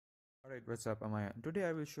Alright, what's up, Amaya? Today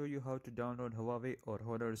I will show you how to download Huawei or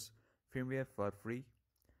Honor's firmware for free.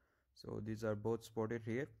 So these are both spotted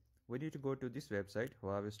here. We need to go to this website,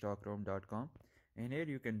 huaweistockroom.com, and here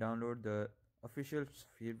you can download the official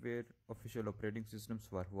firmware, official operating systems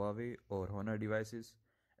for Huawei or Honor devices,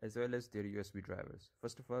 as well as their USB drivers.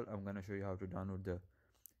 First of all, I'm gonna show you how to download the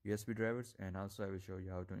USB drivers, and also I will show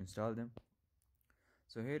you how to install them.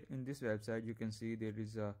 So here in this website you can see there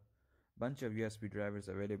is a bunch of USB drivers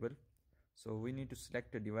available. So we need to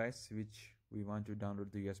select a device which we want to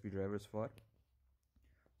download the USB drivers for.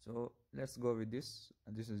 So let's go with this.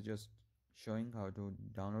 This is just showing how to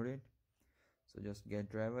download it. So just get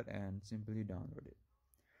driver and simply download it.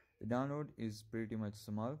 The download is pretty much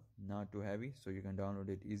small, not too heavy, so you can download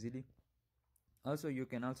it easily. Also, you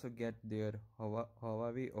can also get their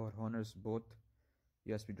Huawei or Honor's both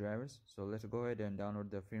USB drivers. So let's go ahead and download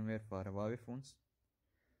the firmware for Huawei phones.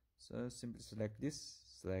 So simply select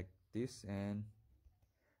this, and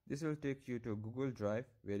this will take you to Google Drive,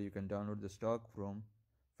 where you can download the stock ROM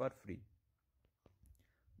for free.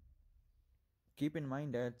 Keep in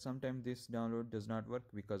mind that sometimes this download does not work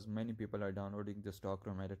because many people are downloading the stock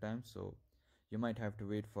ROM at a time, so you might have to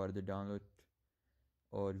wait for the download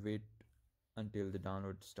or wait until the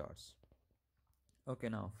download starts. Okay,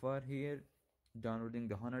 now for here downloading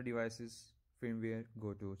the Honor devices firmware,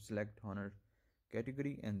 go to select Honor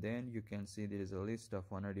category, and then you can see there is a list of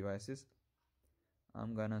Honor devices.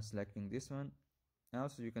 I'm gonna selecting this one.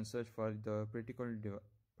 Also, you can search for the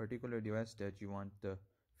particular device that you want the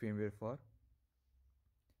firmware for.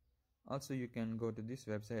 Also, you can go to this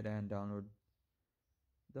website and download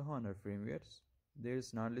the Honor firmwares. There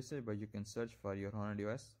is not listed, but you can search for your Honor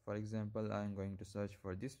device. For example, I am going to search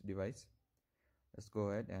for this device. Let's go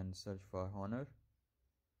ahead and search for Honor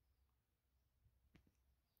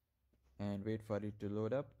and wait for it to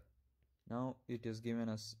load up. Now it has given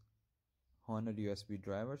us Honor USB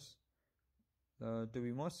drivers. To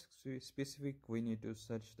be more specific, we need to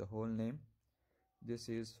search the whole name. This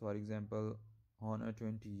is, for example, Honor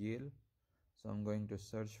 20 Yale, so I'm going to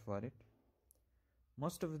search for it.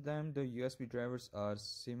 Most of them, the USB drivers are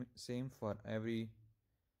same for every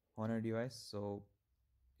Honor device, so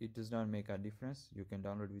it does not make a difference. You can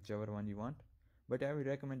download whichever one you want, but I will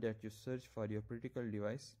recommend that you search for your particular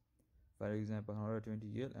device. For example, Honor 20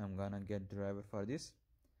 Yale, I'm gonna get driver for this,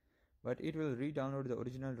 but it will re-download the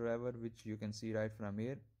original driver, which you can see right from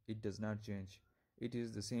here. It does not change. It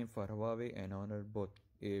is the same for Huawei and Honor, both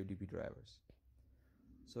AFDP drivers,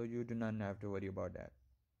 so you do not have to worry about that.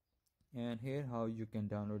 And here how you can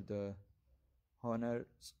download the Honor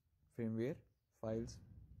firmware files,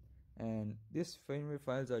 and these firmware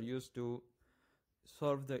files are used to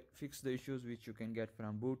fix the issues which you can get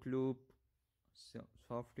from boot loop,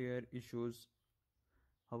 software issues,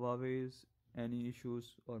 Huawei's any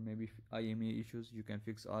issues, or maybe IMEI issues. You can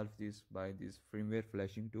fix all of these by these firmware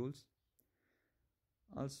flashing tools.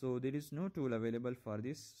 Also, there is no tool available for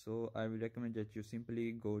this, so I will recommend that you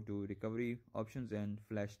simply go to recovery options and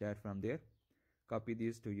flash that from there. Copy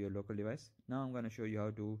these to your local device. Now I'm going to show you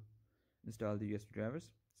how to install the USB drivers.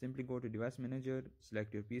 Simply go to device manager,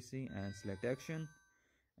 select your PC and select action,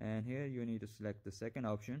 and here you need to select the second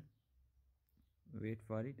option. Wait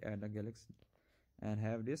for it, add a galaxy and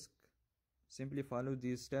have disk. Simply follow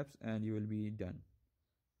these steps and you will be done.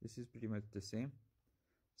 This is pretty much the same.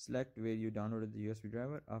 Select where you downloaded the USB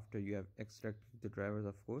driver after you have extracted the drivers,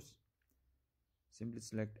 of course. Simply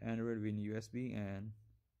select Android Win USB and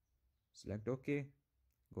select OK.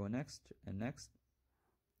 Go next and next.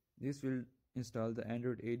 This will install the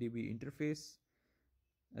Android ADB interface.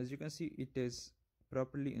 As you can see, it is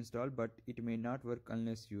properly installed, but it may not work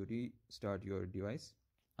unless you restart your device,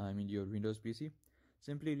 I mean your Windows PC.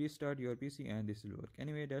 Simply restart your PC and this will work.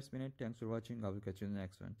 Anyway, that's been it. Thanks for watching. I will catch you in the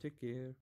next one. Take care.